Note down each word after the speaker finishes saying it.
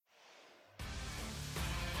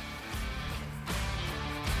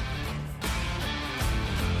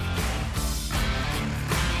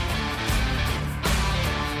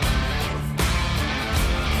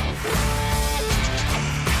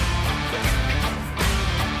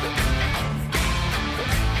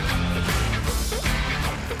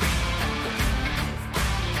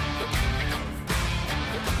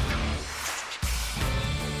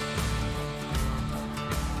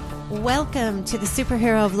Welcome to the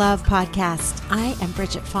Superhero of Love podcast. I am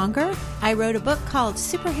Bridget Fonger. I wrote a book called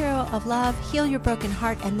Superhero of Love, Heal Your Broken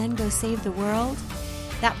Heart, and Then Go Save the World.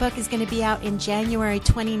 That book is going to be out in January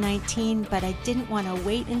 2019, but I didn't want to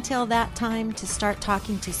wait until that time to start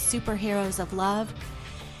talking to superheroes of love.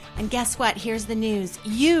 And guess what? Here's the news.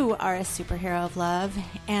 You are a superhero of love.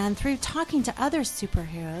 And through talking to other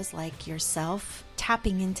superheroes like yourself,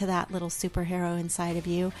 tapping into that little superhero inside of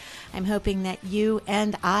you, I'm hoping that you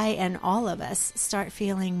and I and all of us start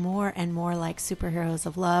feeling more and more like superheroes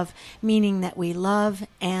of love, meaning that we love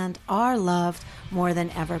and are loved more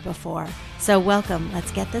than ever before. So welcome.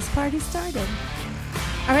 Let's get this party started.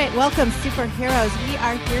 All right, welcome, superheroes. We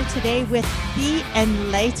are here today with the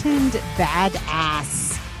Enlightened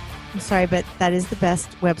Badass. I'm sorry, but that is the best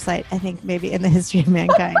website, I think, maybe in the history of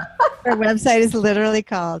mankind. Her website is literally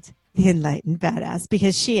called The Enlightened Badass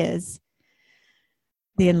because she is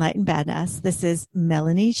the Enlightened Badass. This is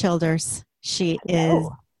Melanie Childers. She is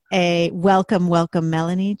a welcome,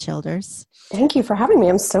 Melanie Childers. Thank you for having me.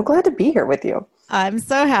 I'm so glad to be here with you. I'm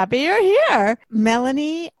so happy you're here.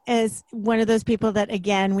 Melanie is one of those people that,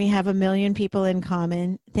 again, we have a million people in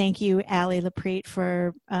common. Thank you, Allie Laprete,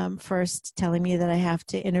 for first telling me that I have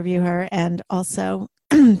to interview her. And also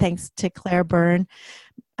thanks to Claire Byrne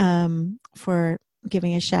for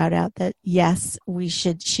giving a shout out that, yes,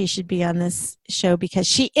 she should be on this show because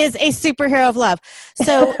she is a superhero of love.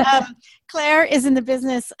 So Claire is in the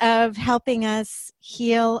business of helping us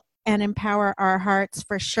heal and empower our hearts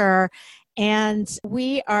for sure. And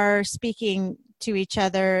we are speaking to each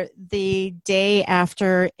other the day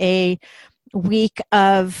after a week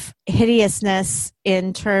of hideousness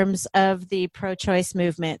in terms of the pro-choice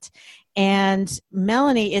movement. And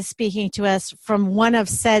Melanie is speaking to us from one of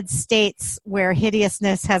said states where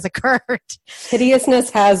hideousness has occurred.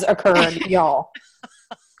 Hideousness has occurred, y'all.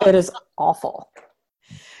 It is awful.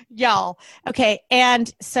 Y'all. Okay. And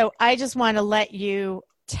so I just want to let you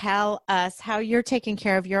tell us how you're taking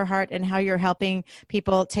care of your heart and how you're helping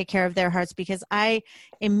people take care of their hearts, because I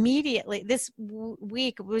immediately, this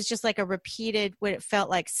week was just like a repeated, what it felt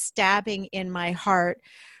like stabbing in my heart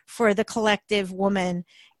for the collective woman.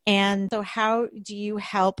 And so how do you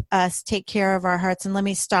help us take care of our hearts? And let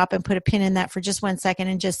me stop and put a pin in that for just 1 second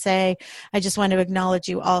and just say, I just want to acknowledge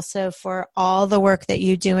you also for all the work that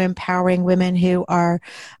you do empowering women who are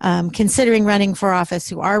considering running for office,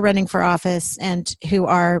 who are running for office, and who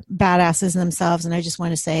are badasses themselves. And I just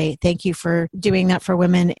want to say thank you for doing that for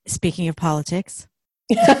women. Speaking of politics.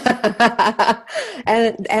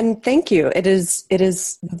 and thank you. It is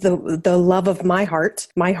the love of my heart.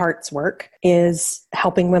 My heart's work is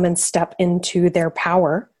helping women step into their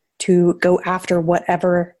power to go after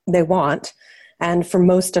whatever they want. And for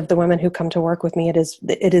most of the women who come to work with me, it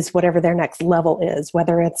is whatever their next level is,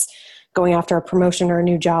 whether it's going after a promotion or a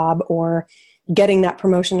new job or getting that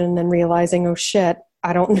promotion and then realizing, oh shit,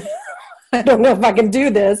 I don't know if I can do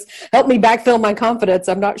this. Help me backfill my confidence.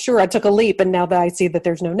 I'm not sure. I took a leap and now that I see that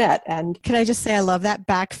there's no net. And can I just say I love that,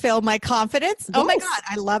 backfill my confidence? Yes. Oh my God,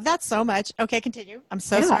 I love that so much. Okay, continue. I'm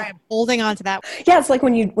so sorry. I'm holding on to that. Yeah, it's like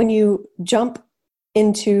when you jump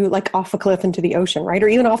into like off a cliff into the ocean, right? Or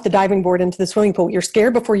even off the diving board into the swimming pool. You're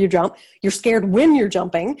scared before you jump. You're scared when you're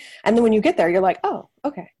jumping. And then when you get there, you're like, oh,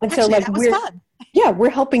 okay. And actually, so like that was fun. Yeah, we're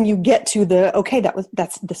helping you get to the, okay,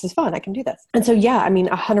 this is fun. I can do this. And so, yeah, I mean,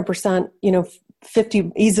 100%,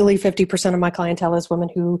 easily 50% of my clientele is women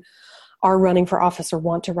who are running for office or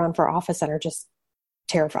want to run for office and are just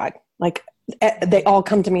terrified. Like they all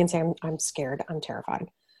come to me and say, I'm scared. I'm terrified.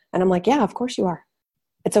 And I'm like, yeah, of course you are.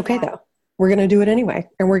 It's okay though. We're going to do it anyway,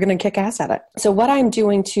 and we're going to kick ass at it. So what I'm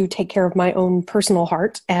doing to take care of my own personal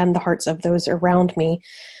heart and the hearts of those around me,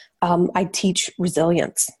 I teach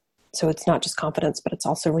resilience. So it's not just confidence, but it's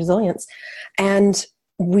also resilience. And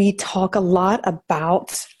we talk a lot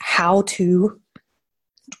about how to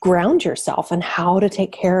ground yourself and how to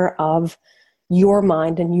take care of your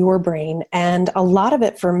mind and your brain. And a lot of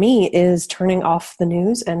it for me is turning off the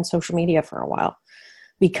news and social media for a while.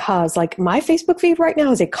 Because like my Facebook feed right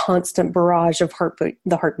now is a constant barrage of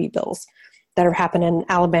the heartbeat bills that are happening in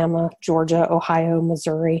Alabama, Georgia, Ohio,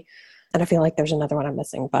 Missouri. And I feel like there's another one I'm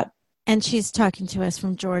missing, but. And she's talking to us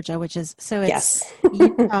from Georgia, which is, so it's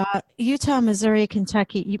yes. Utah, Missouri,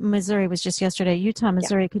 Kentucky. Missouri was just yesterday. Utah,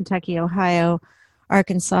 Missouri, Kentucky, Ohio,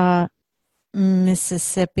 Arkansas,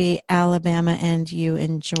 Mississippi, Alabama, and you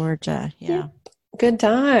in Georgia. Yeah. Good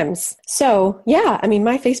times. So yeah, I mean,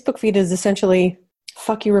 my Facebook feed is essentially,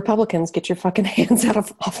 fuck you Republicans, get your fucking hands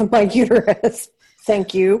off of my uterus.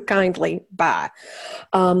 Thank you, kindly, bye.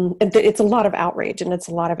 It's a lot of outrage and it's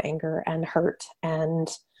a lot of anger and hurt and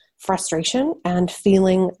frustration and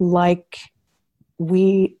feeling like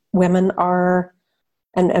we women are,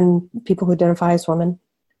 and people who identify as women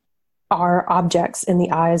are objects in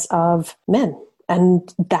the eyes of men.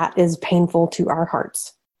 And that is painful to our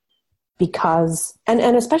hearts because, and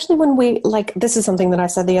especially when we, like, this is something that I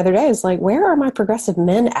said the other day, is like, where are my progressive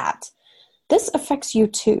men at? This affects you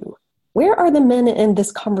too. Where are the men in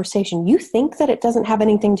this conversation? You think that it doesn't have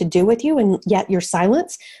anything to do with you, and yet your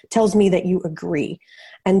silence tells me that you agree.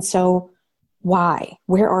 And so why?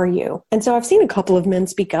 Where are you? And so I've seen a couple of men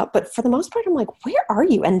speak up, but for the most part, I'm like, where are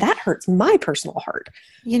you? And that hurts my personal heart.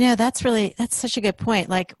 You know, that's such a good point.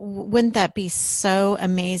 Like, wouldn't that be so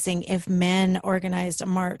amazing if men organized a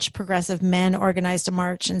march, progressive men organized a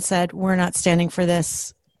march and said, we're not standing for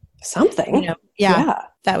this? Something. You know, yeah.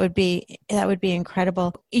 That would be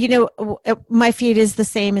incredible. You know, my feed is the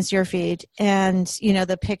same as your feed. And, you know,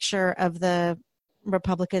 the picture of the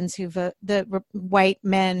Republicans white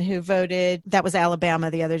men who voted, that was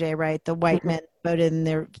Alabama the other day, right? The white men voted,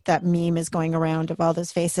 and that meme is going around of all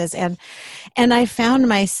those faces. And I found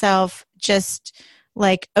myself just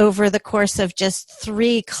like over the course of just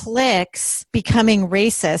 3 clicks becoming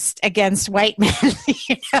racist against white men,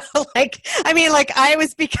 you know, like, I mean, like I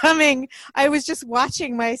was just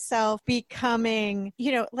watching myself becoming,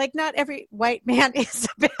 you know, like not every white man is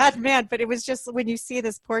a bad man, but it was just when you see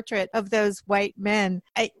this portrait of those white men,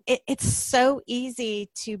 it's so easy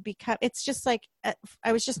to become, it's just like,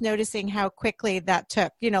 I was just noticing how quickly that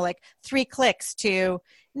took, you know, like 3 clicks to,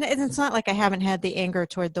 it's not like I haven't had the anger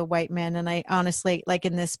toward the white men. And I honestly, like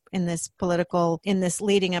in this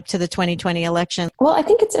leading up to the 2020 election. Well, I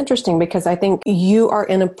think it's interesting because I think you are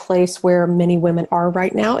in a place where many women are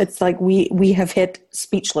right now. It's like we have hit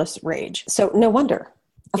speechless rage. So no wonder,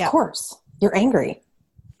 of course, you're angry.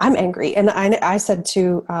 I'm angry. And I said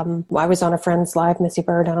to, I was on a friend's live, Missy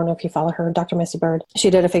Bird. I don't know if you follow her, Dr. Missy Bird. She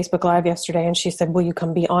did a Facebook Live yesterday and she said, will you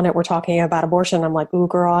come be on it? We're talking about abortion. I'm like, ooh,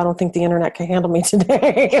 girl, I don't think the internet can handle me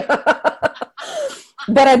today.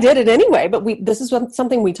 But I did it anyway. But this is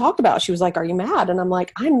something we talked about. She was like, are you mad? And I'm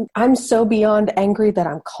like, I'm so beyond angry that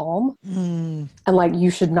I'm calm. And like, you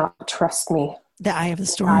should not trust me. The eye of the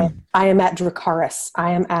storm. I am at Dracarys.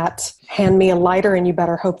 I am at hand me a lighter and you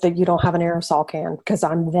better hope that you don't have an aerosol can because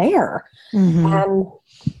I'm there. And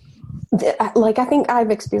I think I've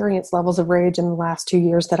experienced levels of rage in the last 2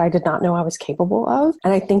 years that I did not know I was capable of.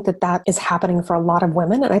 And I think that is happening for a lot of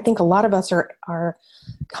women. And I think a lot of us are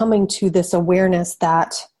coming to this awareness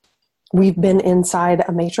that we've been inside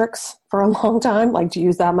a matrix for a long time, like to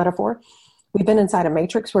use that metaphor. We've been inside a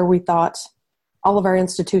matrix where we thought all of our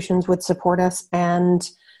institutions would support us and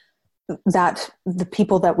that the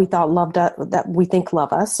people that we thought loved us, that we think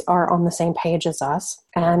love us, are on the same page as us.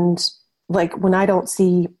 And like, when I don't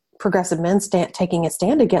see progressive men taking a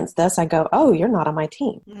stand against this, I go, oh, you're not on my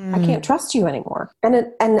team. I can't trust you anymore. And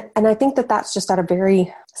I think that that's just at a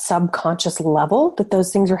very subconscious level that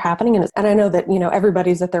those things are happening. And I know that, you know,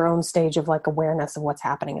 everybody's at their own stage of like awareness of what's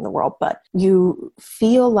happening in the world, but you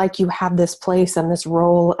feel like you have this place and this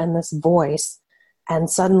role and this voice. And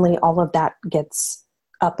suddenly all of that gets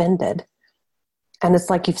upended. And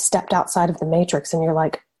it's like you've stepped outside of the matrix and you're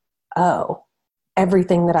like, oh,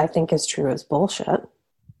 everything that I think is true is bullshit.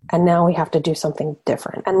 And now we have to do something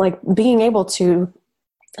different. And like being able to,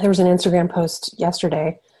 there was an Instagram post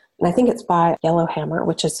yesterday, and I think it's by Yellowhammer,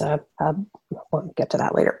 which is we'll get to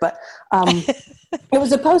that later. But it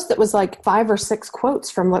was a post that was like 5 or 6 quotes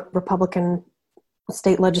from Republican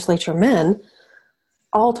state legislature men,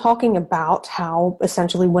 all talking about how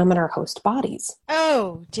essentially women are host bodies.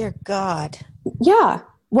 Oh, dear God. Yeah.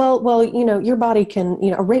 Well, you know, your body can, you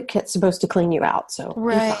know, a rape kit's supposed to clean you out. So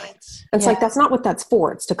right. It's like, that's not what that's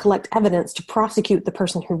for. It's to collect evidence to prosecute the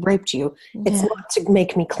person who raped you. It's not to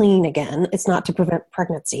make me clean again. It's not to prevent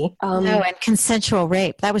pregnancy. No, and consensual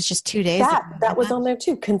rape. That was just 2 days ago. That was on there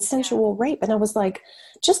too. Consensual rape. And I was like,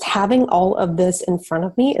 just having all of this in front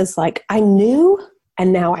of me is like, I knew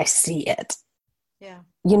and now I see it. Yeah.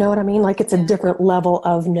 You know what I mean? Like, it's a different level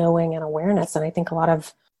of knowing and awareness. And I think a lot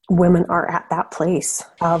of women are at that place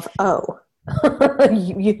of, oh,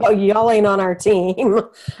 y'all ain't on our team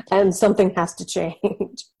and something has to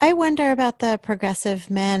change. I wonder about the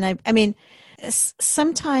progressive men. I mean,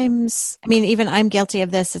 sometimes, I mean, even I'm guilty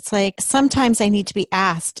of this. It's like, sometimes I need to be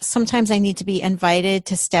asked. Sometimes I need to be invited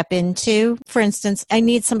to step into. For instance, I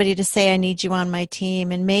need somebody to say, I need you on my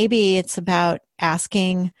team. And maybe it's about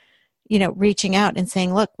asking, you know, reaching out and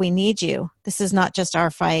saying, look, we need you. This is not just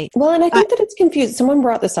our fight. Well, and I think that it's confusing. Someone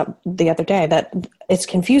brought this up the other day, that it's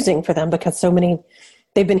confusing for them because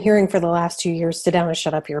they've been hearing for the last 2 years, sit down and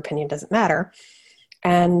shut up, your opinion doesn't matter.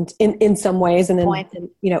 and in some ways, and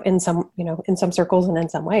in some circles and in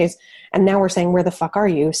some ways. And now we're saying, where the fuck are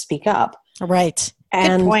you? Speak up. Right.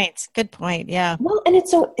 And Good point. Yeah. Well, and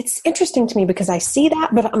it's interesting to me because I see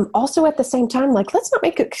that, but I'm also at the same time like, let's not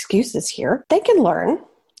make excuses here. They can learn.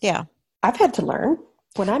 Yeah. I've had to learn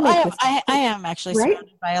when I make mistakes. I am actually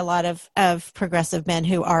surrounded by a lot of progressive men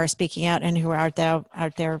who are speaking out and who are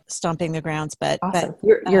out there stomping the grounds. But awesome.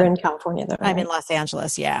 You're in California though. Right? I'm in Los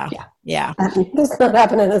Angeles. Yeah. It's not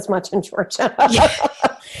happening as much in Georgia. Yeah.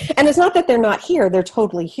 And it's not that they're not here. They're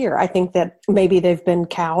totally here. I think that maybe they've been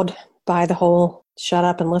cowed by the whole shut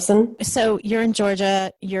up and listen. So you're in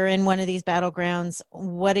Georgia. You're in one of these battlegrounds.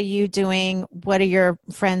 What are you doing? What are your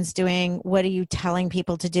friends doing? What are you telling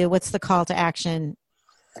people to do? What's the call to action?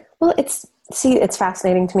 Well, it's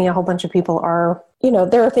fascinating to me. A whole bunch of people are,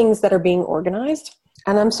 there are things that are being organized.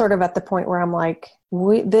 And I'm sort of at the point where I'm like,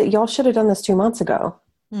 y'all should have done this 2 months ago.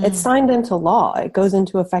 It's signed into law. It goes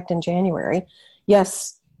into effect in January.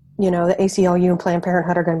 Yes, the ACLU and Planned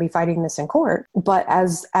Parenthood are going to be fighting this in court. But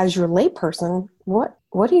as your layperson, what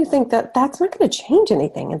do you think that's not going to change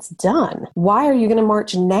anything? It's done. Why are you going to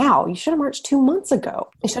march now? You should have marched 2 months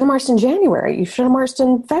ago. You should have marched in January. You should have marched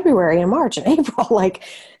in February and March and April. Like,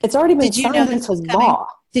 it's already been signed into law.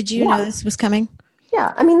 Did you know this was coming?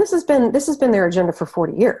 Yeah. I mean, this has been their agenda for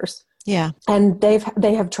 40 years. Yeah. And they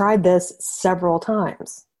have tried this several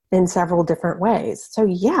times in several different ways. So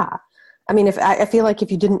yeah. I mean, I feel like if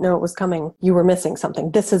you didn't know it was coming, you were missing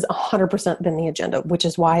something. This has 100% been the agenda, which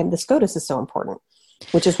is why the SCOTUS is so important,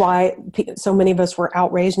 which is why so many of us were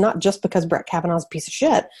outraged, not just because Brett Kavanaugh's a piece of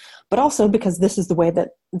shit, but also because this is the way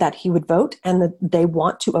that he would vote, and that they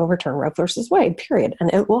want to overturn Roe versus Wade, period.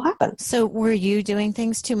 And it will happen. So were you doing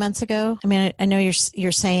things 2 months ago? I mean, I know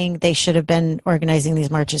you're saying they should have been organizing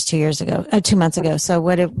these marches 2 months ago. So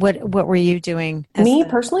what were you doing? Me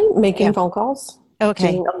personally, making phone calls.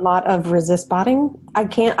 Okay. Doing a lot of resist botting.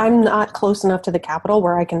 I'm not close enough to the Capitol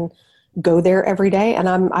where I can go there every day. And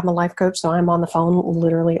I'm a life coach, so I'm on the phone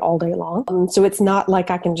literally all day long. So it's not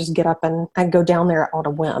like I can just get up and go down there on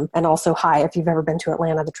a whim. And also, hi, if you've ever been to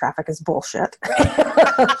Atlanta, the traffic is bullshit.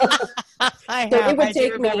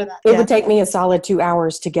 It would take me a solid 2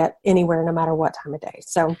 hours to get anywhere, no matter what time of day.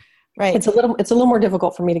 So it's a little more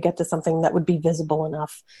difficult for me to get to something that would be visible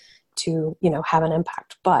enough to, have an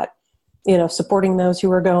impact. But supporting those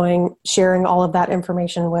who are going, sharing all of that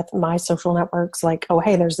information with my social networks, like, oh,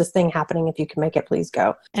 hey, there's this thing happening. If you can make it, please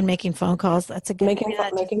go. And making phone calls. That's a good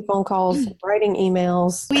making phone calls, writing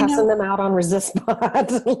emails, passing them out on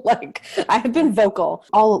ResistBot. Like, I have been vocal.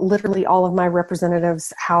 Literally all of my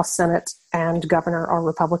representatives, House, Senate, and governor are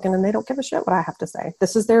Republican, and they don't give a shit what I have to say.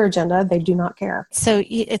 This is their agenda. They do not care. So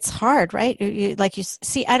it's hard, right? Like you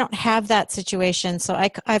see, I don't have that situation. So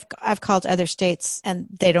I've called other states, and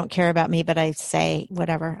they don't care about me, but I say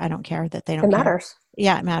whatever. I don't care that they don't care. It matters.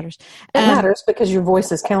 Yeah, it matters. It matters because your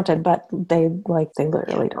voice is counted, but they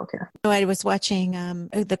literally don't care. I was watching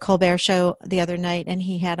the Colbert Show the other night, and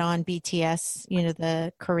he had on BTS,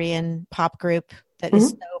 the Korean pop group that is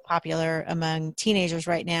so popular among teenagers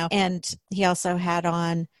right now. And he also had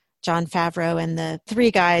on Jon Favreau and the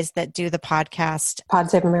three guys that do the podcast.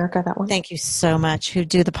 Pod Save America, that one. Thank you so much. Who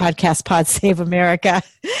do the podcast Pod Save America.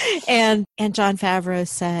 And Jon Favreau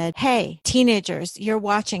said, hey, teenagers, you're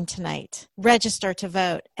watching tonight. Register to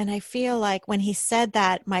vote. And I feel like when he said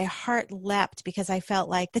that, my heart leapt because I felt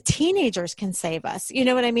like the teenagers can save us. You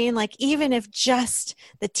know what I mean? Like, even if just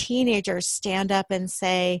the teenagers stand up and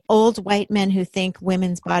say, old white men who think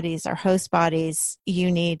women's bodies are host bodies,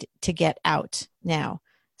 you need to get out now.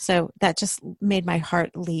 So that just made my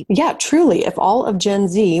heart leap. Yeah, truly. If all of Gen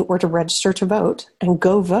Z were to register to vote and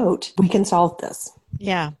go vote, we can solve this.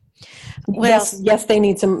 Yeah. Yes, they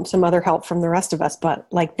need some other help from the rest of us, but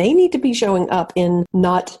they need to be showing up in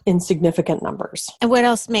not insignificant numbers. And what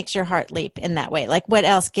else makes your heart leap in that way? Like, what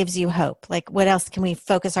else gives you hope? Like, what else can we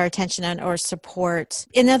focus our attention on or support?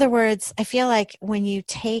 In other words, I feel like when you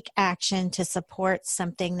take action to support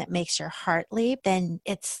something that makes your heart leap, then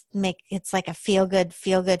it's like a feel good.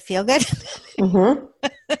 Mm-hmm.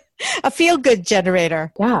 A feel good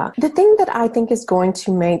generator. Yeah. The thing that I think is going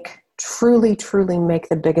to truly make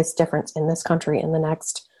the biggest difference in this country in the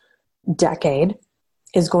next decade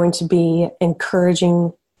is going to be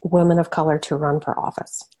encouraging women of color to run for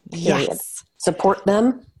office. Period. Yes. Support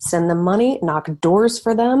them, send them money, knock doors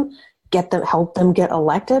for them, help them get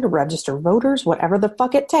elected, register voters, whatever the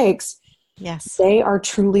fuck it takes. Yes. They are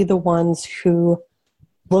truly the ones who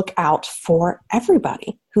look out for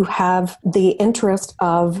everybody, who have the interest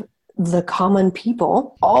of the common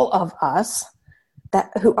people, all of us,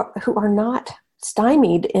 who are not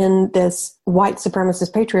stymied in this white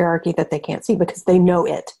supremacist patriarchy that they can't see because they know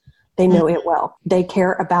it. They know it well. They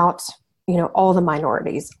care about, all the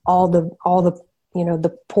minorities, all the,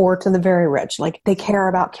 the poor to the very rich. Like, they care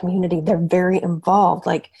about community. They're very involved.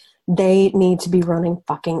 Like, they need to be running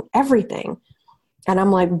fucking everything. And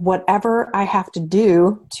I'm like, whatever I have to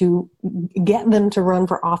do to get them to run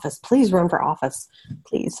for office, please run for office.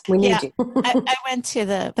 Please. We need you. I went to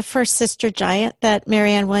the first Sister Giant that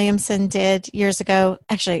Marianne Williamson did years ago.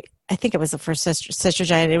 Actually, I think it was the first Sister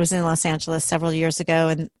Giant. It was in Los Angeles several years ago.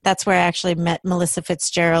 And that's where I actually met Melissa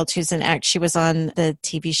Fitzgerald, who's she was on the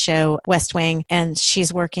TV show West Wing. And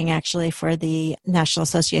she's working actually for the National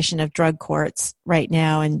Association of Drug Courts right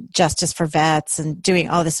now and Justice for Vets and doing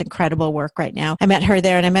all this incredible work right now. I met her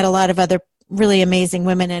there, and I met a lot of other really amazing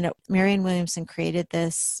women. And Marianne Williamson created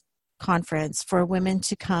this conference for women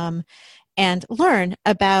to come and learn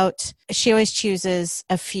about. She always chooses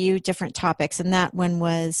a few different topics, and that one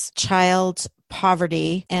was child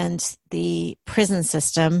poverty and the prison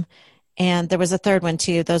system. And there was a third one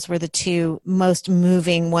too. Those were the two most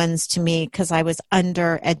moving ones to me because I was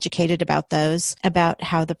undereducated about those, about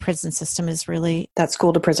how the prison system is really... That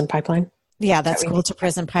school to prison pipeline. Yeah, that school to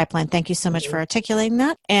prison pipeline. Thank you so much for articulating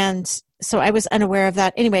that. And so I was unaware of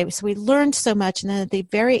that. Anyway, so we learned so much. And then at the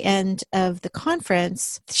very end of the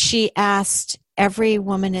conference, she asked every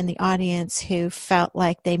woman in the audience who felt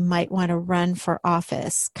like they might want to run for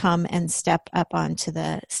office, come and step up onto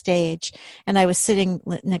the stage. And I was sitting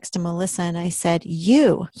next to Melissa and I said,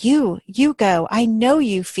 you go. I know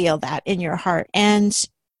you feel that in your heart. And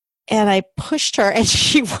I pushed her and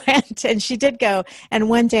she went and she did go. And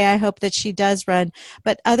one day I hope that she does run.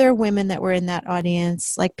 But other women that were in that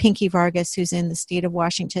audience, like Pinky Vargas, who's in the state of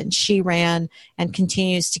Washington, she ran and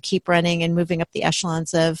continues to keep running and moving up the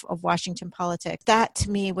echelons of Washington politics. That to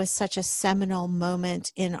me was such a seminal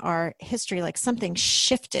moment in our history. Like something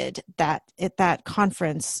shifted at that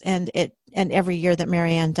conference, and every year that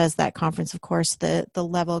Marianne does that conference, of course, the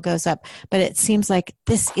level goes up. But it seems like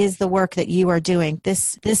this is the work that you are doing.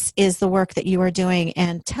 This is the work that you are doing.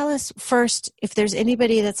 And tell us first, if there's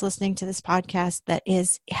anybody that's listening to this podcast that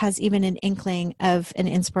has even an inkling of an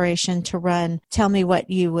inspiration to run, tell me what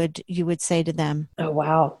you would say to them. Oh,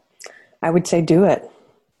 wow. I would say do it.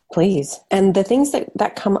 Please. And the things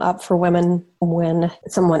that come up for women when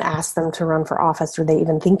someone asks them to run for office or they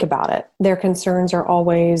even think about it, their concerns are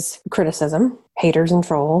always criticism, haters and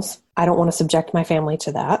trolls. I don't want to subject my family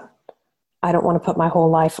to that. I don't want to put my whole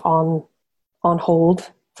life on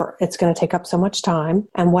hold for it's going to take up so much time.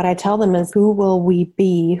 And what I tell them is, who will we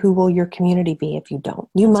be? Who will your community be if you don't?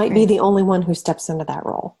 You might be the only one who steps into that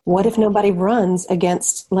role. What if nobody runs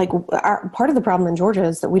against, part of the problem in Georgia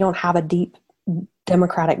is that we don't have a deep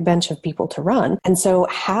Democratic bench of people to run. And so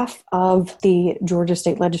half of the Georgia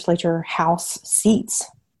State Legislature House seats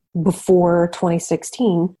before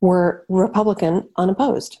 2016 were Republican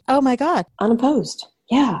unopposed. Oh my God. Unopposed.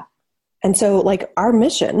 Yeah. And so our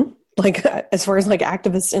mission, as far as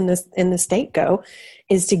activists in the state go,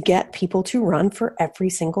 is to get people to run for every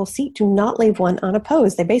single seat, to not leave one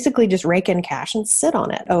unopposed. They basically just rake in cash and sit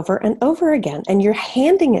on it over and over again. And you're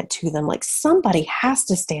handing it to them. Somebody has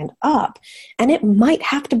to stand up, and it might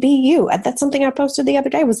have to be you. That's something I posted the other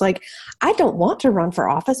day, was I don't want to run for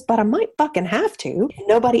office, but I might fucking have to.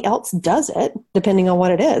 Nobody else does it, depending on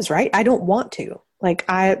what it is, right? I don't want to. Right.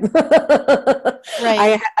 I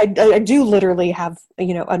do literally have,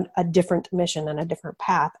 a different mission and a different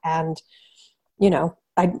path. And,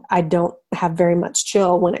 I don't have very much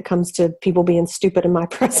chill when it comes to people being stupid in my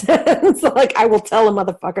presence. I will tell a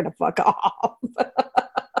motherfucker to fuck off.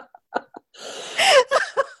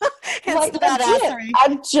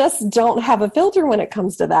 I just don't have a filter when it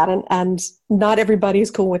comes to that. And not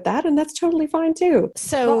everybody's cool with that. And that's totally fine too.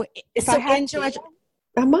 So in Georgia,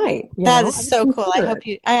 I might. That is so cool. I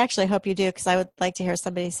actually hope you do, because I would like to hear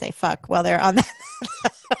somebody say fuck while they're on that.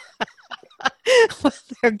 While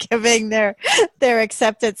they're giving their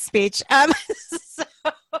acceptance speech.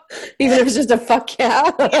 Even if it's just a fuck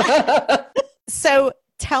yeah. So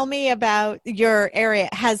tell me about your area.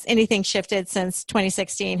 Has anything shifted since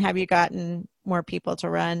 2016? Have you gotten more people to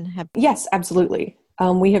run? Yes, absolutely.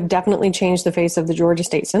 We have definitely changed the face of the Georgia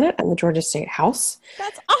State Senate and the Georgia State House.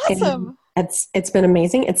 That's awesome. And it's been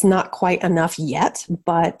amazing. It's not quite enough yet,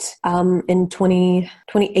 but in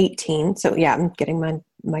 2018, so yeah, I'm getting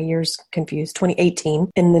my years confused.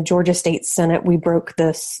 2018, in the Georgia State Senate, we broke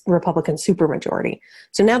this Republican supermajority.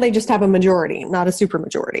 So now they just have a majority, not a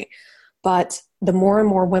supermajority. But the more and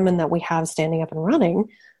more women that we have standing up and running,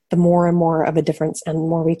 the more and more of a difference, and the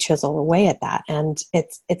more we chisel away at that. And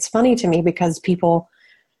it's funny to me because people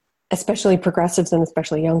especially progressives and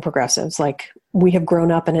especially young progressives, like we have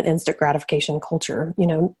grown up in an instant gratification culture. You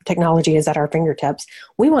know, technology is at our fingertips.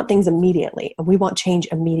 We want things immediately and we want change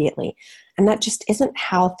immediately. And that just isn't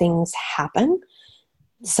how things happen.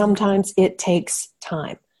 Sometimes it takes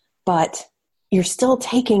time, but you're still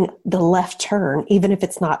taking the left turn, even if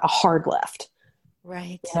it's not a hard left.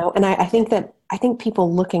 Right. You know, and I think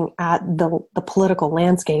people looking at the political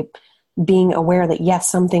landscape, being aware that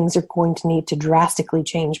yes, some things are going to need to drastically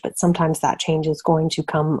change, but sometimes that change is going to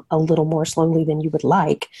come a little more slowly than you would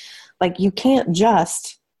like. Like you can't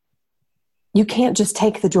just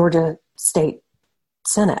take the Georgia State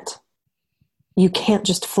Senate. You can't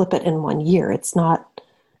just flip it in 1 year. It's not,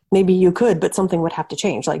 maybe you could, but something would have to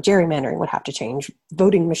change. Like gerrymandering would have to change.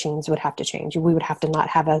 Voting machines would have to change. We would have to not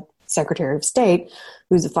have a Secretary of State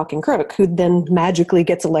who's a fucking crook, who then magically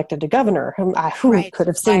gets elected to governor. Who Right. could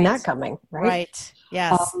have seen Right. that coming, right? Right.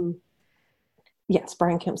 Yes. Yes,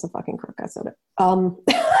 Brian Kemp's a fucking crook. I said it.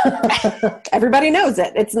 Everybody knows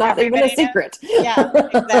it. It's not even a secret. Yeah,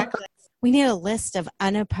 exactly. We need a list of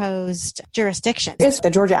unopposed jurisdictions. The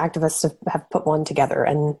Georgia activists have put one together,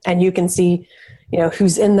 and you can see, you know,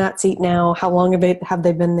 who's in that seat now, how long have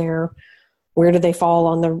they been there, where do they fall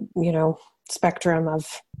on the, you know, spectrum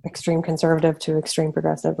of extreme conservative to extreme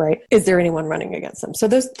progressive, right? Is there anyone running against them? So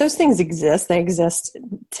those things exist. They exist.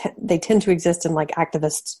 They tend to exist in like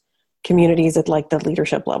activist communities at like the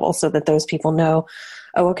leadership level, so that those people know,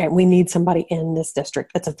 oh, okay, we need somebody in this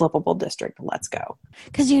district. It's a flippable district. Let's go.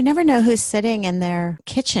 Because you never know who's sitting in their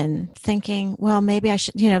kitchen thinking, well, maybe I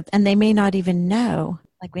should, you know, and they may not even know.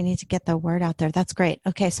 Like, we need to get the word out there. That's great.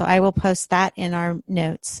 Okay, so I will post that in our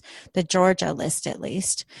notes, the Georgia list at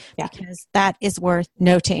least, because that is worth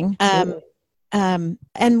noting. And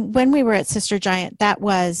when we were at Sister Giant, that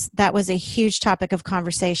was a huge topic of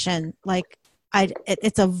conversation. Like,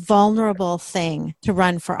 it's a vulnerable thing to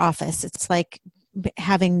run for office. It's like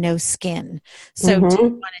having no skin. So do you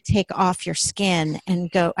want to take off your skin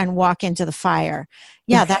and go and walk into the fire?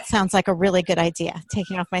 Yeah, that sounds like a really good idea.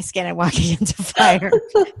 Taking off my skin and walking into fire.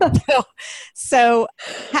 So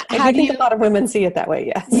I think a lot of women see it that way.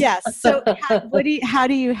 Yes. Yes. So how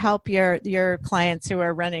do you help your clients who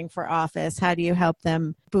are running for office? How do you help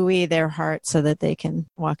them buoy their heart so that they can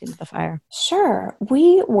walk into the fire? Sure.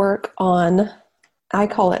 We work on, I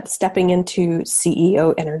call it stepping into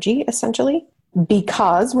CEO energy, essentially.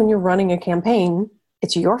 Because when you're running a campaign,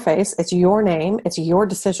 it's your face, it's your name, it's your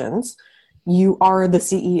decisions. You are the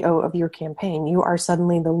CEO of your campaign. You are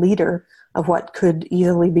suddenly the leader of what could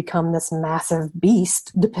easily become this massive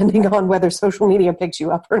beast, depending on whether social media picks you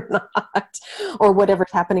up or not, or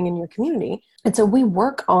whatever's happening in your community. And so we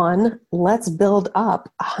work on, let's build up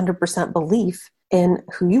 100% belief in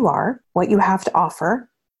who you are, what you have to offer,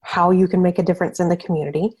 how you can make a difference in the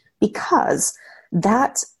community, because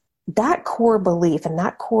that core belief and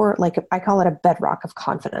that core, like I call it a bedrock of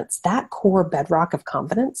confidence, that core bedrock of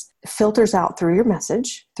confidence filters out through your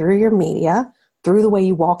message, through your media, through the way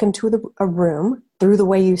you walk into a room, through the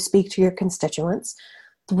way you speak to your constituents,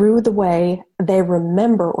 through the way they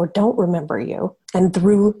remember or don't remember you, and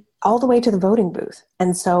through all the way to the voting booth.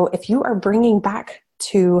 And so if you are bringing back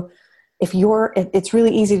to, it's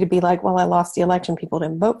really easy to be like, well, I lost the election, people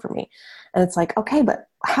didn't vote for me. And it's like, okay, but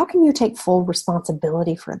how can you take full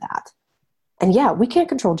responsibility for that? And yeah, we can't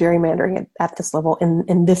control gerrymandering at this level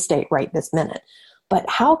in this state right this minute. But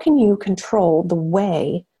how can you control the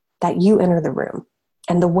way that you enter the room,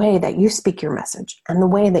 and the way that you speak your message, and the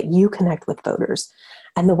way that you connect with voters,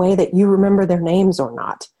 and the way that you remember their names or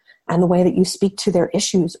not, and the way that you speak to their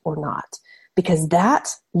issues or not? Because that,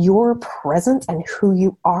 your presence and who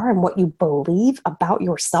you are and what you believe about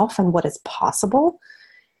yourself and what is possible,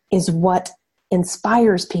 is what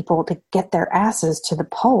inspires people to get their asses to the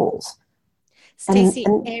polls. Stacey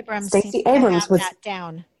Abrams was that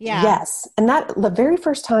down. Yeah. Yes. And that the very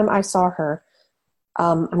first time I saw her,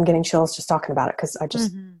 I'm getting chills just talking about it because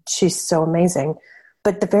she's so amazing.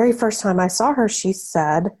 But the very first time I saw her, she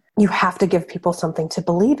said, you have to give people something to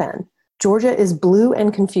believe in. Georgia is blue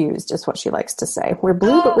and confused, is what she likes to say. We're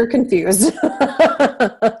blue, but we're confused.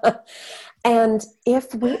 And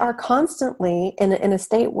if we are constantly in a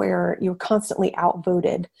state where you're constantly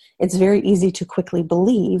outvoted, it's very easy to quickly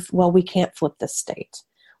believe, well, we can't flip this state,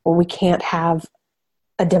 or we can't have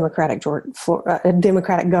a Democratic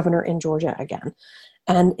governor in Georgia again.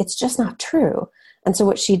 And it's just not true. And so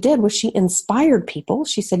what she did was she inspired people.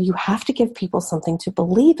 She said, you have to give people something to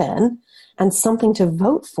believe in and something to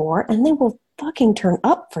vote for, and they will fucking turn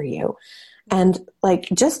up for you. And like,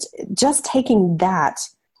 just taking that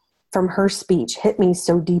from her speech hit me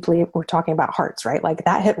so deeply. We're talking about hearts, right? Like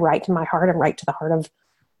that hit right to my heart and right to the heart of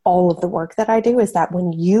all of the work that I do, is that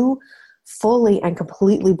when you fully and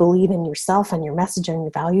completely believe in yourself and your message and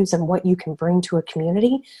your values and what you can bring to a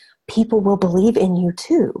community, people will believe in you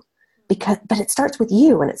too. But it starts with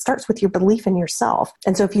you, and it starts with your belief in yourself.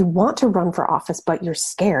 And so if you want to run for office, but you're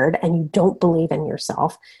scared and you don't believe in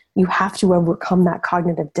yourself, you have to overcome that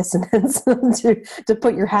cognitive dissonance to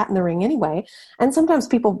put your hat in the ring anyway. And sometimes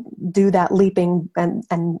people do that leaping and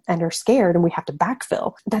are scared, and we have to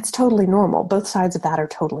backfill. That's totally normal. Both sides of that are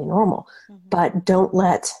totally normal. Mm-hmm. But don't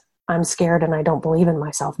let I'm scared and I don't believe in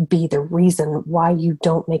myself be the reason why you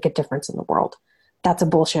don't make a difference in the world. That's a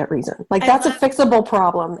bullshit reason. Like, that's a fixable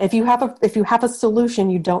problem. If you have a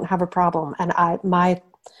solution, you don't have a problem. And my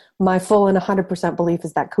full and 100% belief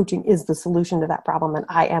is that coaching is the solution to that problem. And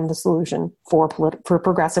I am the solution for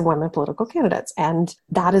progressive women political candidates. And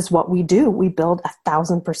that is what we do. We build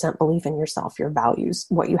 1,000% belief in yourself, your values,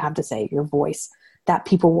 what you have to say, your voice, that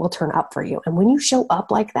people will turn up for you. And when you show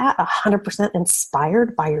up like that, 100%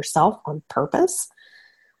 inspired by yourself on purpose,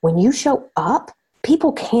 when you show up,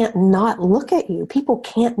 people can't not look at you. People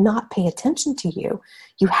can't not pay attention to you.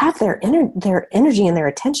 You have their energy and their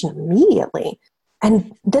attention immediately.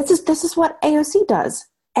 And this is what AOC does.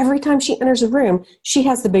 Every time she enters a room, she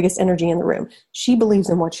has the biggest energy in the room. She believes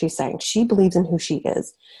in what she's saying. She believes in who she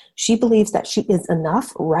is. She believes that she is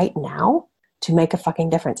enough right now to make a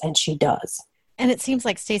fucking difference. And she does. And it seems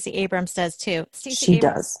like Stacey Abrams does too. She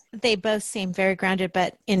does. They both seem very grounded,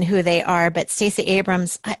 but in who they are. But Stacey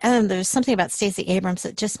Abrams, there's something about Stacey Abrams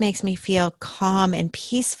that just makes me feel calm and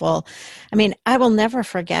peaceful. I mean, I will never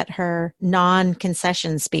forget her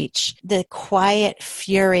non-concession speech. The quiet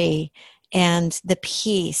fury and the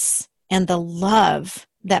peace and the love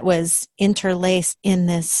that was interlaced in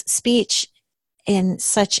this speech in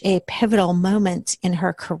such a pivotal moment in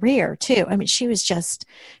her career too. I mean, she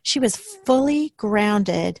was fully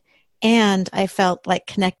grounded, and I felt like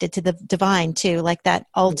connected to the divine too, like that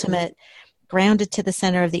ultimate grounded to the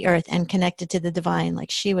center of the earth and connected to the divine. Like,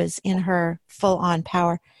 she was in her full on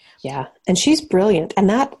power. Yeah. And she's brilliant. And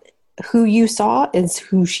that who you saw is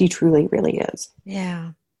who she truly really is.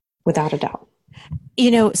 Yeah. Without a doubt. You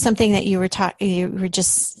know, something that you were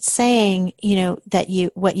just saying, you know, that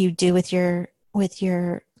what you do with your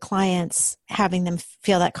clients, having them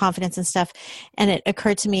feel that confidence and stuff. And it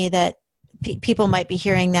occurred to me that people might be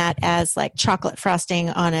hearing that as like chocolate frosting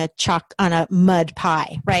on a mud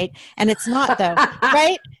pie, right? And it's not, though,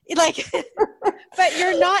 right? Like, but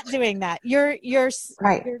you're not doing that. You're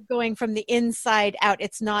right. You're going from the inside out.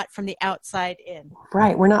 It's not from the outside in.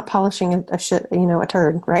 Right. We're not polishing a turd,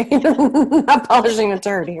 right? Not polishing a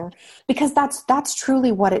turd here, because that's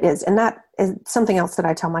truly what it is. And that is something else that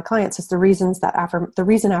I tell my clients is the reason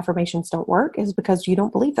affirmations don't work is because you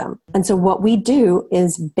don't believe them. And so what we do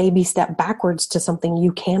is baby step backwards to something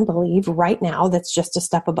you can believe right now that's just a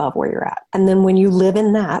step above where you're at. And then when you live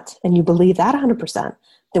in that and you believe that 100%,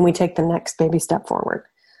 then we take the next baby step forward.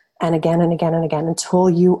 And again and again and again until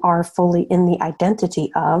you are fully in the identity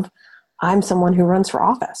of, I'm someone who runs for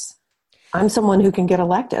office. I'm someone who can get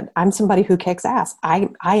elected. I'm somebody who kicks ass. I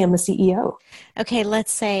am a CEO. Okay,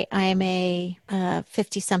 let's say I'm a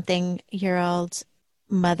 50-something-year-old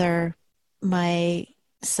mother. My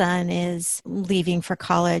son is leaving for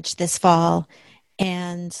college this fall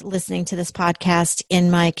and listening to this podcast in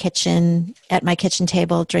my kitchen, at my kitchen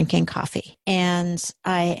table, drinking coffee. And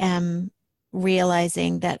I am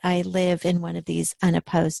realizing that I live in one of these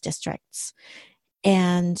unopposed districts.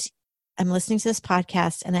 And I'm listening to this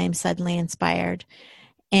podcast and I am suddenly inspired.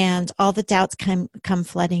 And all the doubts come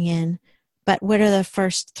flooding in. But what are the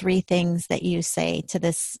first three things that you say to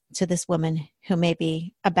this woman who may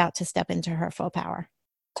be about to step into her full power?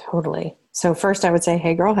 Totally. So first I would say,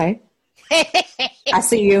 hey girl, hey. I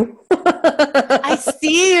see you. I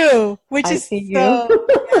see you, which is so yeah.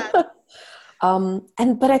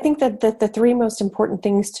 But I think that the three most important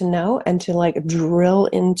things to know and to like drill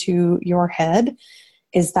into your head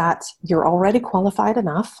is that you're already qualified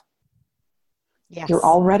enough. Yes. You're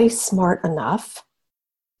already smart enough.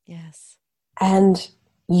 Yes. And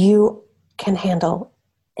you can handle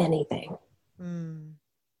anything.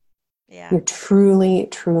 Yeah. You truly,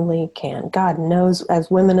 truly can. God knows,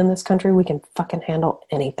 as women in this country, we can fucking handle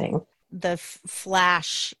anything. The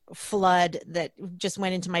flash flood that just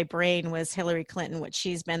went into my brain was Hillary Clinton, what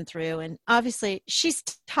she's been through. And obviously she's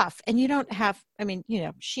tough, and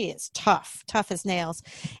she is tough as nails.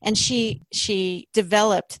 And she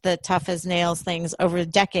developed the tough as nails things over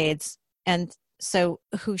decades. And So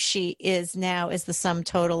who she is now is the sum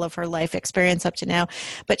total of her life experience up to now.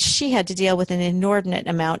 But she had to deal with an inordinate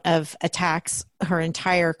amount of attacks her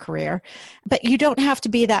entire career. But you don't have to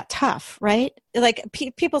be that tough, right? Like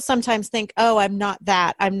people sometimes think, oh, I'm not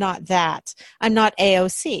that. I'm not that. I'm not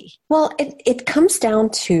AOC. Well, it comes down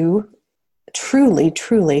to truly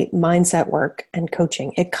mindset work and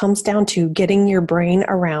coaching. It comes down to getting your brain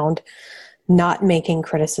around not making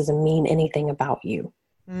criticism mean anything about you.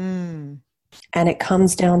 And it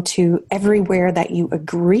comes down to everywhere that you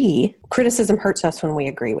agree. Criticism hurts us when we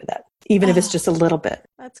agree with it, even if it's just a little bit.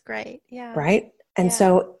 That's great. Yeah. Right? And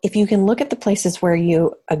so if you can look at the places where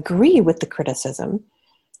you agree with the criticism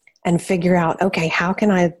and figure out, okay, how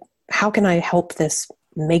can I help this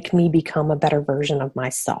make me become a better version of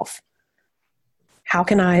myself? How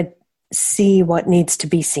can I see what needs to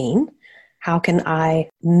be seen? How can I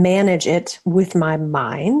manage it with my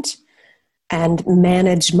mind and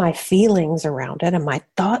manage my feelings around it and my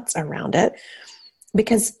thoughts around it?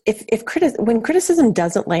 Because when criticism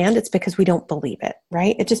doesn't land, it's because we don't believe it,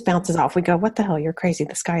 right? It just bounces off. We go, what the hell? You're crazy.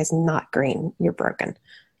 The sky is not green. You're broken.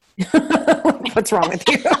 What's wrong with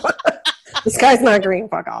you? The sky's not green.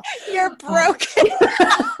 Fuck off. You're broken.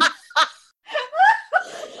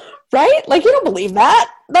 Right? Like, you don't believe that.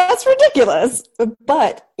 That's ridiculous.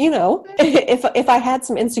 But, if I had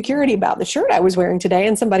some insecurity about the shirt I was wearing today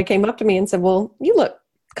and somebody came up to me and said, well, you look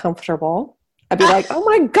comfortable, I'd be like, oh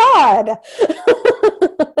my God.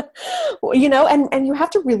 And you have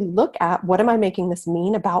to really look at, what am I making this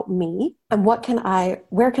mean about me? And where can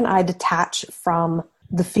I detach from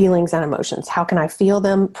the feelings and emotions? How can I feel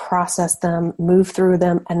them, process them, move through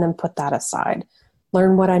them, and then put that aside?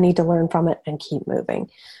 Learn what I need to learn from it and keep moving.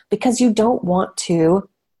 Because you don't want to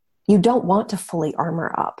fully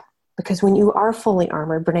armor up. Because when you are fully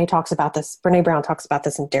armored, Brene Brown talks about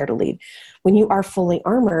this in Dare to Lead. When you are fully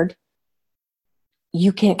armored,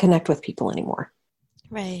 you can't connect with people anymore.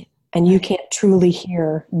 Right. And you can't truly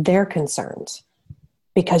hear their concerns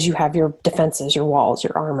because you have your defenses, your walls,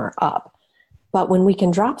 your armor up. But when we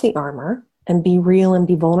can drop the armor and be real and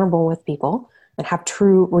be vulnerable with people and have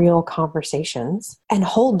true, real conversations and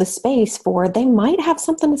hold the space for, they might have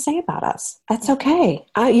something to say about us. That's okay.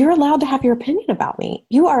 You're allowed to have your opinion about me.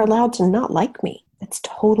 You are allowed to not like me. It's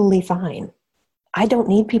totally fine. I don't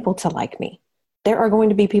need people to like me. There are going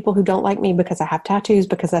to be people who don't like me because I have tattoos,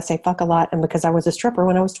 because I say fuck a lot, and because I was a stripper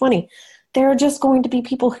when I was 20. There are just going to be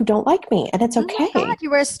people who don't like me, and it's okay. Oh my God, you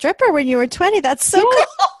were a stripper when you were 20. That's so cool.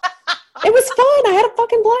 It was fun. I had a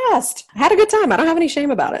fucking blast. I had a good time. I don't have any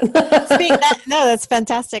shame about it. That's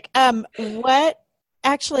fantastic. What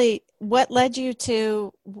led you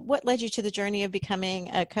to the journey of becoming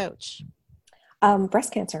a coach?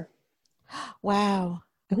 Breast cancer. Wow.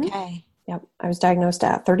 Okay. Mm-hmm. Yep. I was diagnosed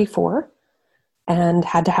at 34 and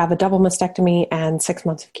had to have a double mastectomy and 6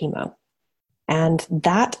 months of chemo. And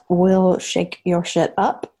that will shake your shit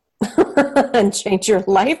up and change your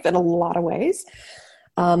life in a lot of ways.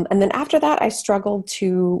 And then after that, I struggled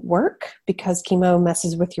to work because chemo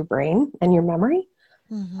messes with your brain and your memory.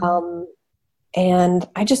 Mm-hmm. And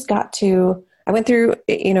I went through,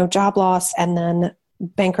 job loss and then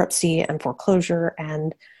bankruptcy and foreclosure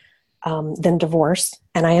and then divorce.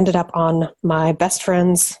 And I ended up on my best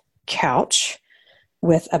friend's couch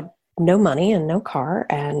with no money and no car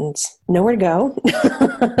and nowhere to go.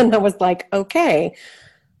 And I was like, okay,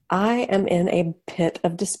 I am in a pit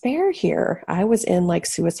of despair here. I was in like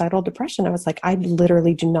suicidal depression. I was like, I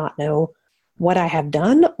literally do not know what I have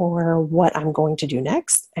done or what I'm going to do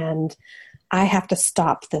next. And I have to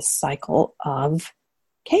stop this cycle of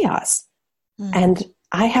chaos. Mm-hmm. And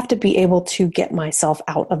I have to be able to get myself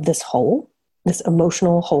out of this hole, this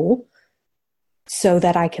emotional hole, so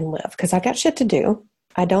that I can live. Because I got shit to do.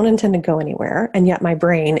 I don't intend to go anywhere. And yet my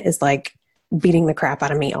brain is like beating the crap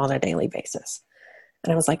out of me on a daily basis.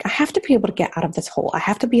 And I was like, I have to be able to get out of this hole. There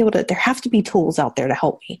have to be tools out there to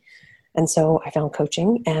help me. And so I found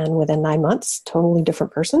coaching, and within 9 months, totally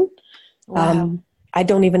different person. Wow. I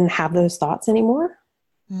don't even have those thoughts anymore.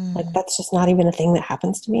 Like that's just not even a thing that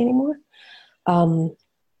happens to me anymore.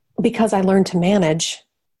 Because I learned to manage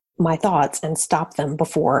my thoughts and stop them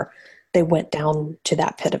before they went down to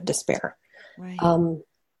that pit of despair. Right.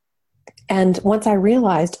 And once I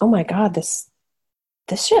realized, oh my God, this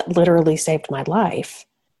shit literally saved my life,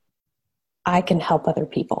 I can help other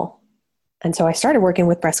people. And so I started working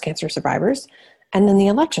with breast cancer survivors, and then the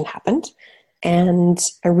election happened, and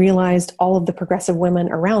I realized all of the progressive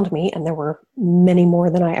women around me, and there were many more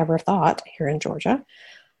than I ever thought here in Georgia,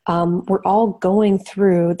 were all going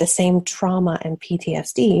through the same trauma and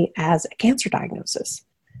PTSD as a cancer diagnosis.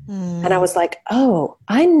 And I was like, oh,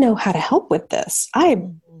 I know how to help with this. I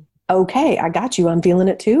okay, I got you. I'm feeling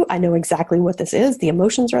it too. I know exactly what this is. The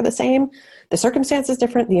emotions are the same. The circumstance is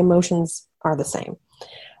different. The emotions are the same.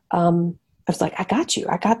 I was like, I got you.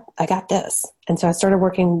 I got this. And so I started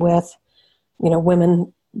working with,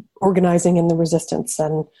 women organizing in the resistance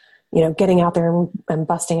and, getting out there and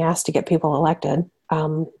busting ass to get people elected.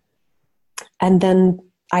 And then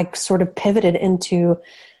I sort of pivoted into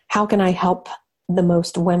how can I help the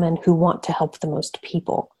most women who want to help the most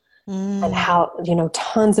people. And how,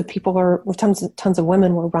 tons of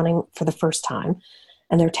women were running for the first time,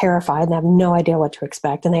 and they're terrified and have no idea what to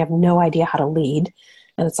expect, and they have no idea how to lead.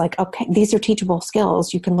 And it's like, okay, these are teachable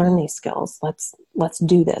skills. You can learn these skills. Let's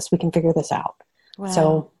do this. We can figure this out. Wow.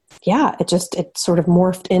 So yeah, it sort of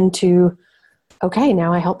morphed into, okay,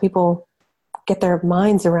 now I help people get their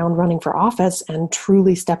minds around running for office and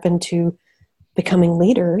truly step into becoming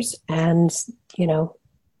leaders. And,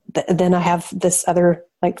 then I have this other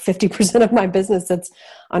like 50% of my business that's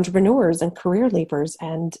entrepreneurs and career leapers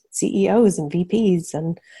and CEOs and VPs.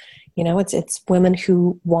 And, it's women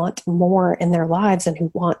who want more in their lives and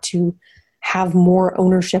who want to have more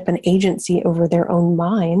ownership and agency over their own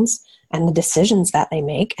minds and the decisions that they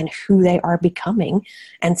make and who they are becoming,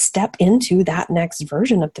 and step into that next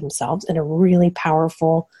version of themselves in a really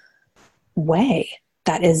powerful way.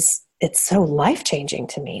 It's so life-changing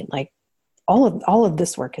to me. Like all of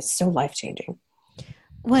this work is so life-changing.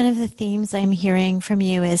 One of the themes I'm hearing from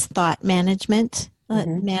you is thought management,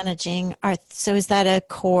 managing our. So is that a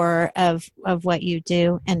core of what you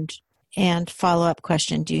do? And follow-up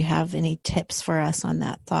question, do you have any tips for us on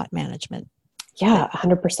that thought management? Yeah,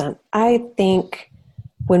 100%. I think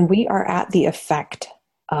when we are at the effect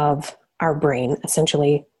of our brain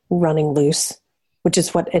essentially running loose, which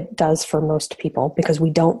is what it does for most people, because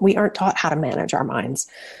we aren't taught how to manage our minds.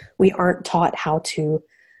 We aren't taught how to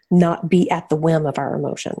not be at the whim of our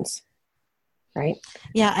emotions. Right?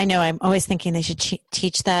 Yeah, I know. I'm always thinking they should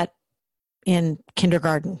teach that in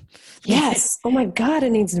kindergarten. Yes. Oh my God,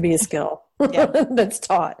 it needs to be a skill that's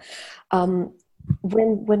taught.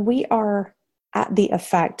 When we are at the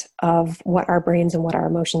effect of what our brains and what our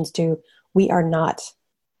emotions do, we are not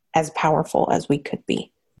as powerful as we could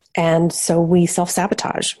be. And so we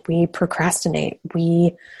self-sabotage, we procrastinate,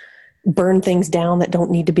 we burn things down that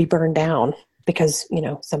don't need to be burned down because,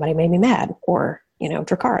 somebody made me mad, or,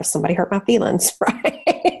 Dracarys, somebody hurt my feelings,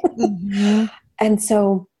 right? Mm-hmm. And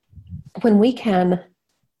so when we can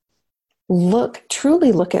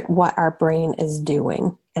truly look at what our brain is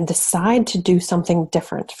doing and decide to do something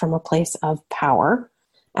different from a place of power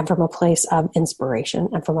and from a place of inspiration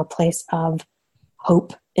and from a place of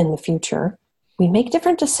hope in the future, we make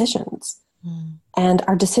different decisions. And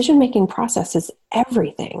our decision-making process is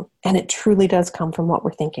everything. And it truly does come from what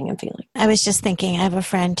we're thinking and feeling. I was just thinking, I have a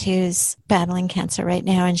friend who's battling cancer right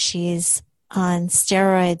now, and she's on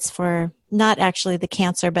steroids for not actually the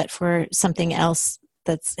cancer, but for something else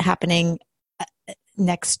that's happening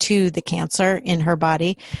next to the cancer in her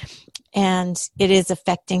body. And it is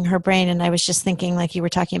affecting her brain. And I was just thinking, like you were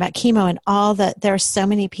talking about chemo and there are so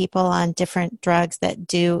many people on different drugs that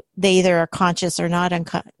they either are conscious or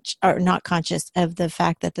not conscious of the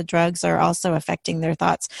fact that the drugs are also affecting their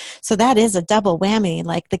thoughts. So that is a double whammy,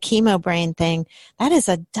 like the chemo brain thing. That is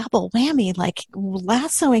a double whammy, like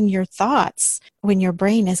lassoing your thoughts when your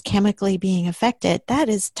brain is chemically being affected. That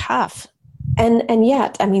is tough. And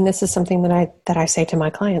yet, I mean, this is something that I say to my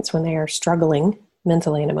clients when they are struggling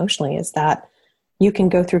mentally and emotionally, is that you can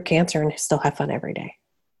go through cancer and still have fun every day.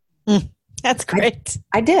 That's great.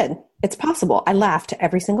 I did. It's possible. I laughed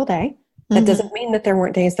every single day. That doesn't mean that there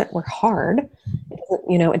weren't days that were hard.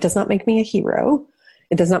 It does not make me a hero.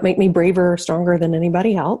 It does not make me braver or stronger than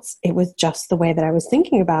anybody else. It was just the way that I was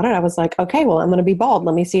thinking about it. I was like, okay, well, I'm going to be bald.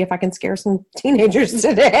 Let me see if I can scare some teenagers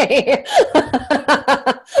today.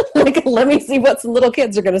 Let me see what some little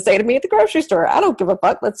kids are going to say to me at the grocery store. I don't give a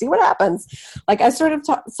fuck. Let's see what happens. Like, I sort of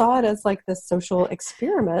saw it as like this social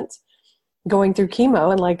experiment, going through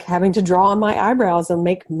chemo and like having to draw on my eyebrows and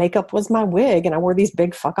make makeup was my wig. And I wore these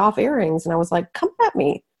big fuck off earrings. And I was like, come at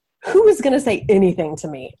me. Who is going to say anything to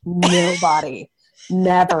me? Nobody.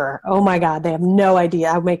 Never. Oh my God. They have no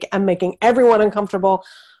idea. I'm making everyone uncomfortable.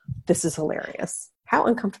 This is hilarious. How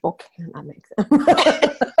uncomfortable can I make them?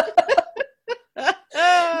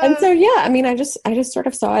 And so, yeah, I mean, I just sort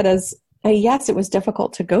of saw it as, yes, it was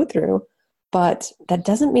difficult to go through, but that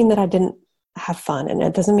doesn't mean that I didn't have fun. And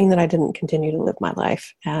it doesn't mean that I didn't continue to live my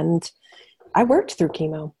life. And I worked through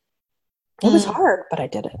chemo. It was hard, but I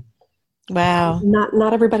did it. Wow.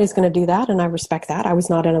 Not everybody's going to do that. And I respect that. I was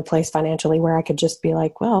not in a place financially where I could just be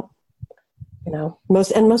like, well,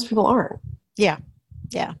 most people aren't. Yeah.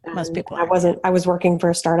 Yeah. Most people aren't. I was working for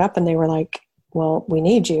a startup and they were like, well, we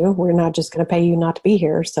need you. We're not just going to pay you not to be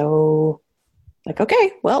here. So like,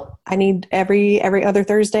 okay, well, I need every other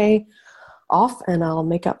Thursday off and I'll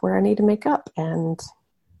make up where I need to make up. And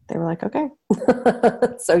they were like, okay.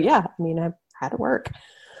 So yeah, I mean, I've had to work.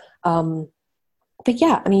 But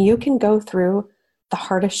yeah, I mean, you can go through the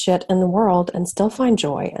hardest shit in the world and still find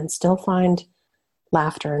joy and still find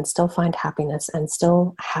laughter and still find happiness and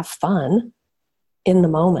still have fun in the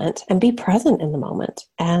moment and be present in the moment.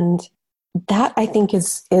 And that, I think,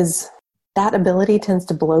 is that ability tends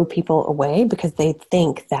to blow people away because they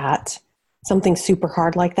think that something super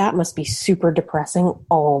hard like that must be super depressing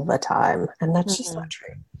all the time. And that's just not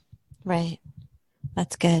true. Right.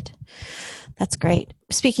 That's good. That's great.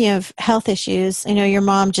 Speaking of health issues, I know your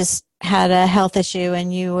mom just had a health issue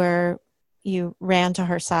and you ran to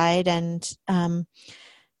her side and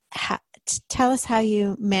tell us how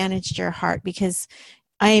you managed your heart, because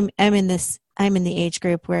I'm in the age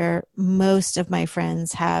group where most of my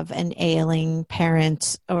friends have an ailing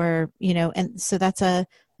parent or, and so that's a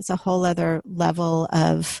whole other level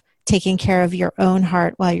of taking care of your own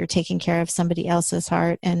heart while you're taking care of somebody else's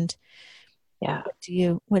heart. And yeah,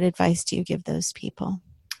 what advice do you give those people?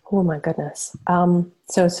 Oh my goodness.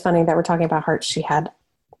 So it's funny that we're talking about hearts. She had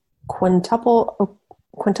quintuple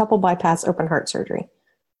bypass open heart surgery.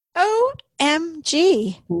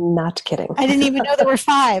 OMG. Not kidding. I didn't even know there were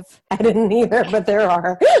 5. I didn't either, but there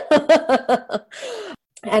are.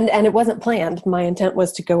 And it wasn't planned. My intent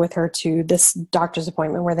was to go with her to this doctor's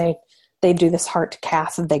appointment where they do this heart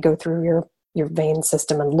cath. They go through your vein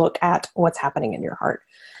system and look at what's happening in your heart.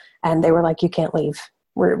 And they were like, you can't leave.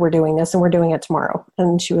 We're doing this and we're doing it tomorrow.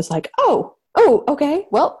 And she was like, oh, okay.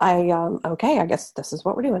 Well, I guess this is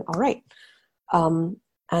what we're doing. All right.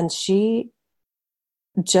 And she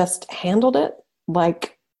just handled it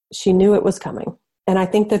like she knew it was coming. And I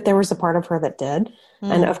think that there was a part of her that did.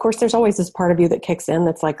 Mm. And of course, there's always this part of you that kicks in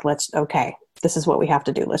that's like, this is what we have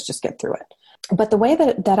to do. Let's just get through it. But the way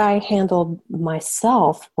that I handled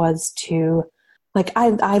myself was to, like, I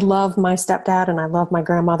love my stepdad and I love my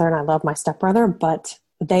grandmother and I love my stepbrother, but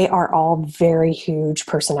they are all very huge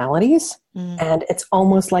personalities. Mm. And it's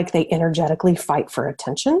almost like they energetically fight for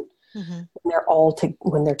attention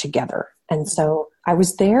when they're together. And so I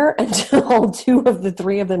was there until 2 of the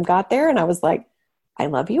 3 of them got there. And I was like, I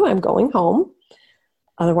love you. I'm going home.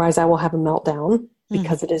 Otherwise I will have a meltdown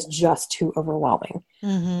because it is just too overwhelming.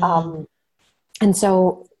 Mm-hmm. And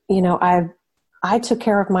so, I took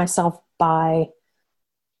care of myself by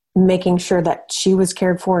making sure that she was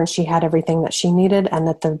cared for and she had everything that she needed and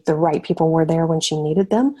that the right people were there when she needed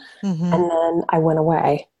them. Mm-hmm. And then I went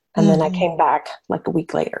away and then I came back like a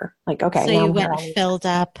week later. Like, okay. So you went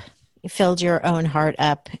and filled your own heart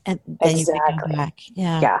up and then you could go back.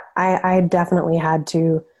 Yeah. Yeah. I definitely had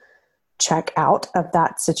to check out of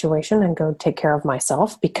that situation and go take care of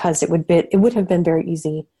myself because it would have been very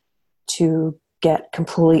easy to get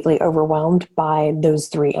completely overwhelmed by those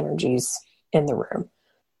 3 energies in the room.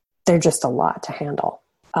 They're just a lot to handle.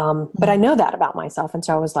 But I know that about myself. And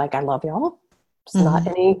so I was like, I love y'all. It's not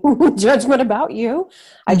any judgment about you.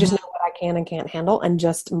 I just know what I can and can't handle. And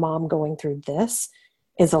just mom going through this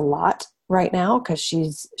is a lot right now because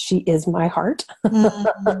she is my heart.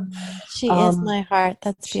 She is my heart.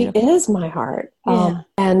 That's beautiful. She is my heart. Yeah.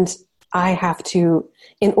 And I have to,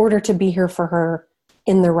 in order to be here for her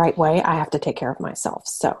in the right way, I have to take care of myself.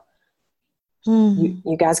 So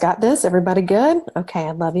you guys got this? Everybody good? Okay.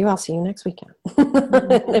 I love you. I'll see you next weekend.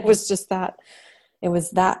 It was just that. It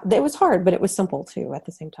was hard, but it was simple too at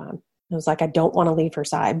the same time. It was like, I don't want to leave her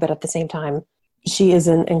side, but at the same time, she is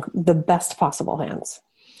in the best possible hands.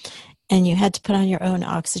 And you had to put on your own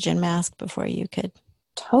oxygen mask before you could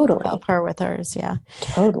totally help her with hers. Yeah,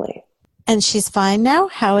 totally. And she's fine now.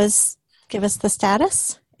 Give us the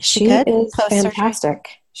status. She good? Is fantastic.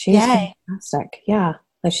 She's fantastic. Yeah.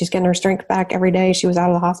 Like she's getting her strength back every day. She was out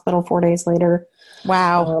of the hospital 4 days later.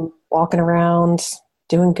 Wow. Walking around,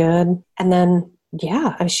 doing good. And then,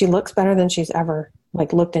 she looks better than she's ever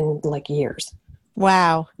looked in years.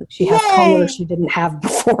 Wow. She has color she didn't have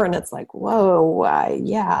before. And it's like, whoa,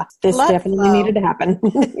 this definitely needed to happen.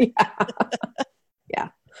 Yeah.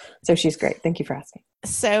 So she's great. Thank you for asking.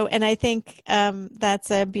 So, and I think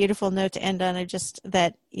that's a beautiful note to end on.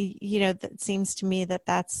 That seems to me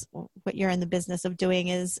that's what you're in the business of doing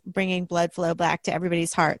is bringing blood flow back to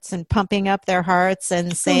everybody's hearts and pumping up their hearts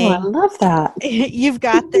and saying, I love that. You've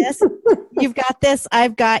got this. You've got this.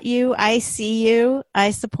 I've got you. I see you. I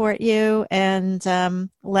support you. And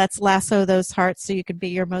let's lasso those hearts so you can be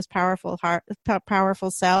your most powerful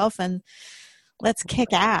self and let's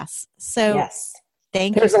kick ass. So yes.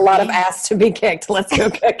 Thank you. There's a lot of ass to be kicked. Let's go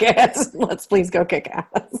kick ass. Let's please go kick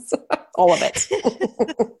ass. All of it.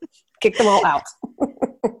 Kick them all out.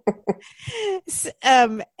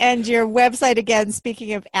 And your website, again,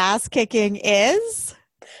 speaking of ass kicking, is?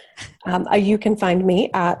 You can find me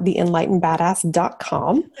at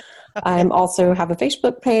theenlightenedbadass.com. I also have a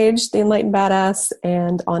Facebook page, The Enlightened Badass,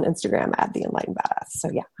 and on Instagram at The Enlightened Badass. So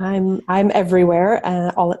yeah, I'm everywhere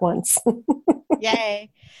all at once. Yay.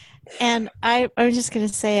 And I was just going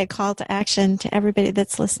to say a call to action to everybody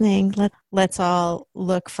that's listening. Let's all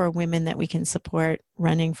look for women that we can support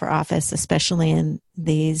running for office, especially in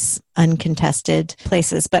these uncontested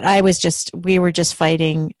places. But we were just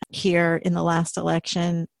fighting here in the last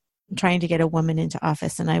election, trying to get a woman into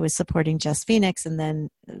office, and I was supporting Jess Phoenix, and then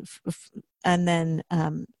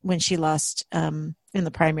when she lost in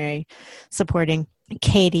the primary, supporting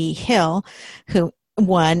Katie Hill, who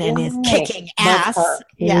won and is kicking ass.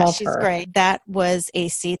 Yeah, she's great. That was a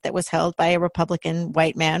seat that was held by a Republican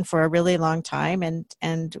white man for a really long time,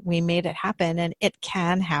 and we made it happen, and it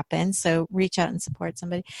can happen. So reach out and support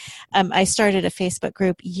somebody. I started a Facebook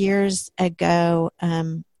group years ago,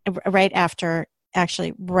 right after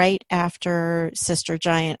Sister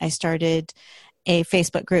Giant. I started a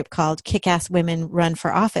Facebook group called Kick-Ass Women Run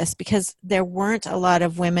for Office, because there weren't a lot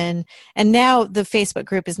of women, and now the Facebook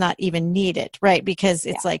group is not even needed, right? Because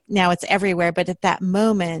it's like now it's everywhere, but at that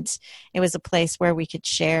moment it was a place where we could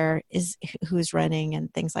share who's running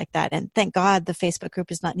and things like that. And thank God the Facebook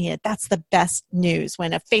group is not needed. That's the best news,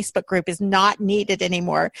 when a Facebook group is not needed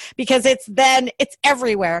anymore, because it's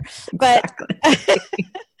everywhere. But exactly.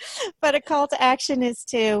 But a call to action is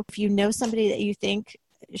to, if you know somebody that you think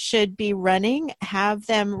should be running, have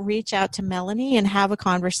them reach out to Melanie and have a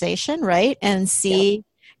conversation, right? And see,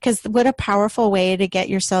 because what a powerful way to get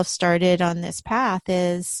yourself started on this path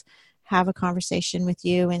is have a conversation with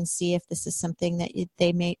you and see if this is something that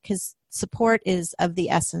they may, because support is of the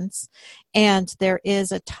essence. And there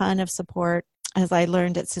is a ton of support. As I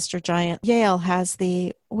learned at Sister Giant, Yale has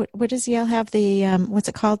what does Yale have? What's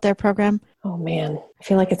it called, their program? Oh man, I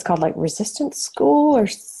feel like it's called like Resistance School or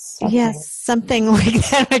something. Yes, something like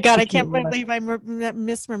that. Oh my God, I can't believe I'm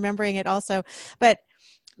misremembering it also. But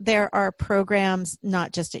there are programs,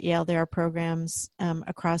 not just at Yale, there are programs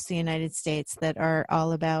across the United States that are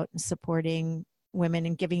all about supporting women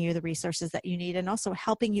and giving you the resources that you need, and also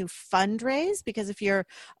helping you fundraise. Because if you're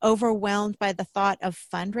overwhelmed by the thought of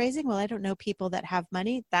fundraising, well, I don't know people that have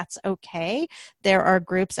money, that's okay. There are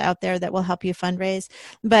groups out there that will help you fundraise.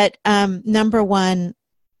 But number one,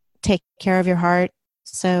 take care of your heart.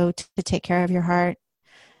 So to take care of your heart,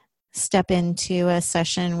 step into a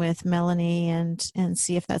session with Melanie and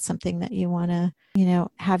see if that's something that you want to,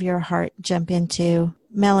 have your heart jump into.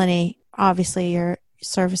 Melanie, obviously your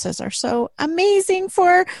services are so amazing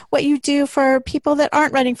for what you do for people that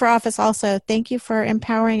aren't running for office also. Thank you for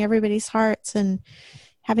empowering everybody's hearts and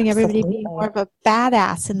having everybody be more of a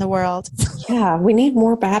badass in the world. Yeah, we need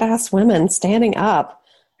more badass women standing up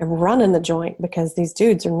and running the joint, because these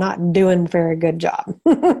dudes are not doing a very good job.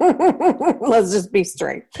 Let's just be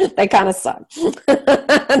straight. They kind of suck.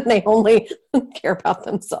 And they only care about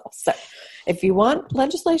themselves. So if you want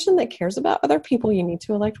legislation that cares about other people, you need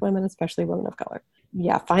to elect women, especially women of color.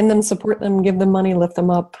 Yeah, find them, support them, give them money, lift them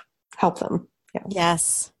up, help them. Yeah.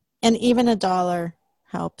 Yes. And even $1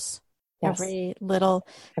 helps. Yes. Every little,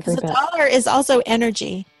 because $1 is also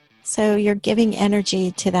energy. So you're giving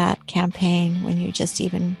energy to that campaign when you just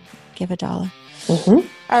even give $1. Mm-hmm.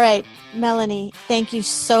 All right, Melanie, thank you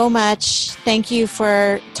so much. Thank you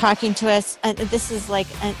for talking to us. This is like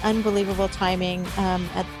an unbelievable timing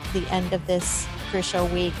at the end of this crucial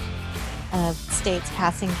week of states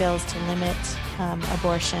passing bills to limit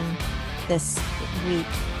abortion this week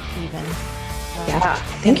even. Yeah,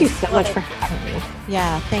 thank you so much for having me.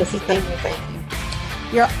 Yeah, thank you.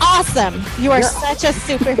 You're awesome. You are such a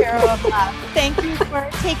superhero of love. Thank you for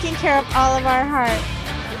taking care of all of our hearts.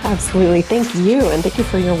 Absolutely. Thank you. And thank you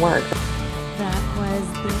for your work. That was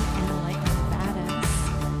The Enlightened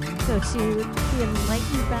Badass. Go to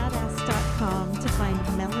theenlightenedbadass.com to find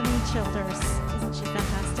Melanie Childers. Isn't she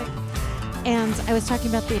fantastic? And I was talking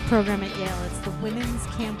about the program at Yale. It's the Women's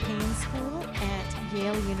Campaign School at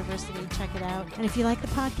Yale University. Check it out. And if you like the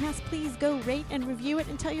podcast, please go rate and review it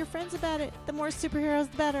and tell your friends about it. The more superheroes,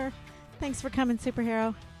 the better. Thanks for coming,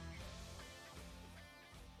 superhero.